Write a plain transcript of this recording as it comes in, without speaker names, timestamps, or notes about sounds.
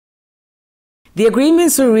The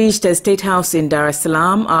agreements were reached at State House in Dar es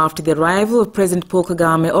Salaam after the arrival of President Paul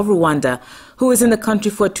Kagame of Rwanda, who is in the country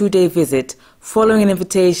for a 2-day visit, following an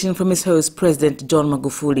invitation from his host, President John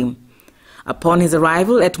Magufuli. Upon his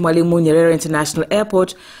arrival at Mwalimu Nyerere International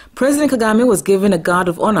Airport, President Kagame was given a guard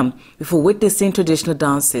of honor before witnessing traditional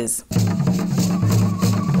dances.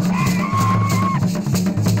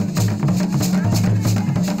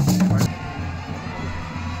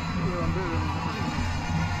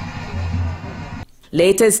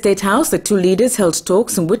 Later at State House, the two leaders held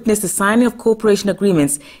talks and witnessed the signing of cooperation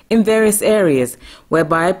agreements in various areas,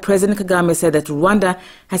 whereby President Kagame said that Rwanda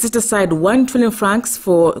has set aside 1 trillion francs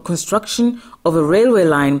for construction of a railway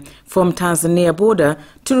line from Tanzania border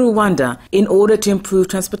to Rwanda in order to improve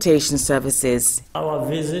transportation services. Our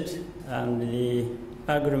visit and the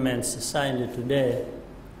agreements signed today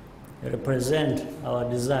represent our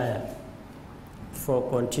desire for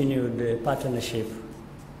continued partnership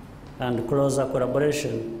and closer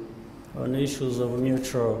collaboration on issues of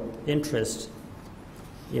mutual interest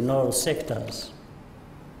in all sectors.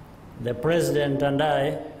 The President and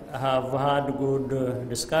I have had good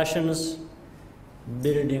discussions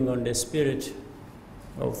building on the spirit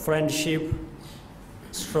of friendship,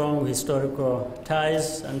 strong historical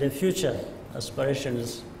ties, and the future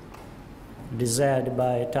aspirations desired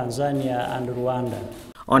by Tanzania and Rwanda.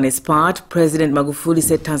 On his part, President Magufuli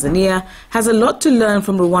said Tanzania has a lot to learn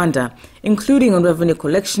from Rwanda, including on revenue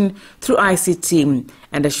collection through ICT,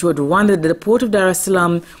 and assured Rwanda that the port of Dar es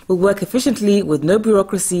Salaam will work efficiently with no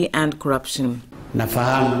bureaucracy and corruption.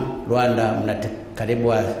 Nafahamu Rwanda mna karibu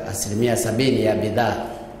 70% ya bidhaa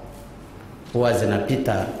huwa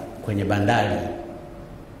zinapita kwenye bandari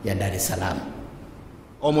ya Dar es Salaam.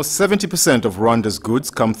 Almost 70% of Rwanda's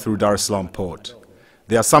goods come through Dar es Salaam port.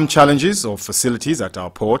 There are some challenges of facilities at our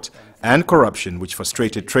port and corruption which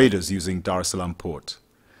frustrated traders using Dar es Salaam port.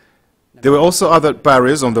 There were also other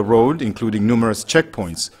barriers on the road, including numerous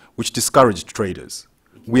checkpoints which discouraged traders.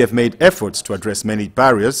 We have made efforts to address many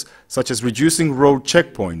barriers, such as reducing road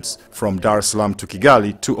checkpoints from Dar es Salaam to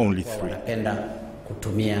Kigali to only 3.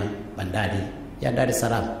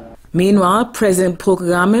 Meanwhile, President Paul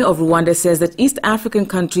Kagame of Rwanda says that East African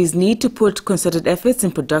countries need to put concerted efforts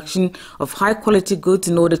in production of high-quality goods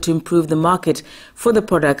in order to improve the market for the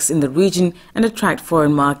products in the region and attract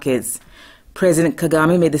foreign markets. President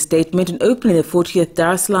Kagame made the statement in opening the 40th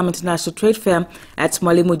Dar es Salaam International Trade Fair at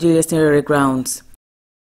Mwalimu Julius Nyerere grounds.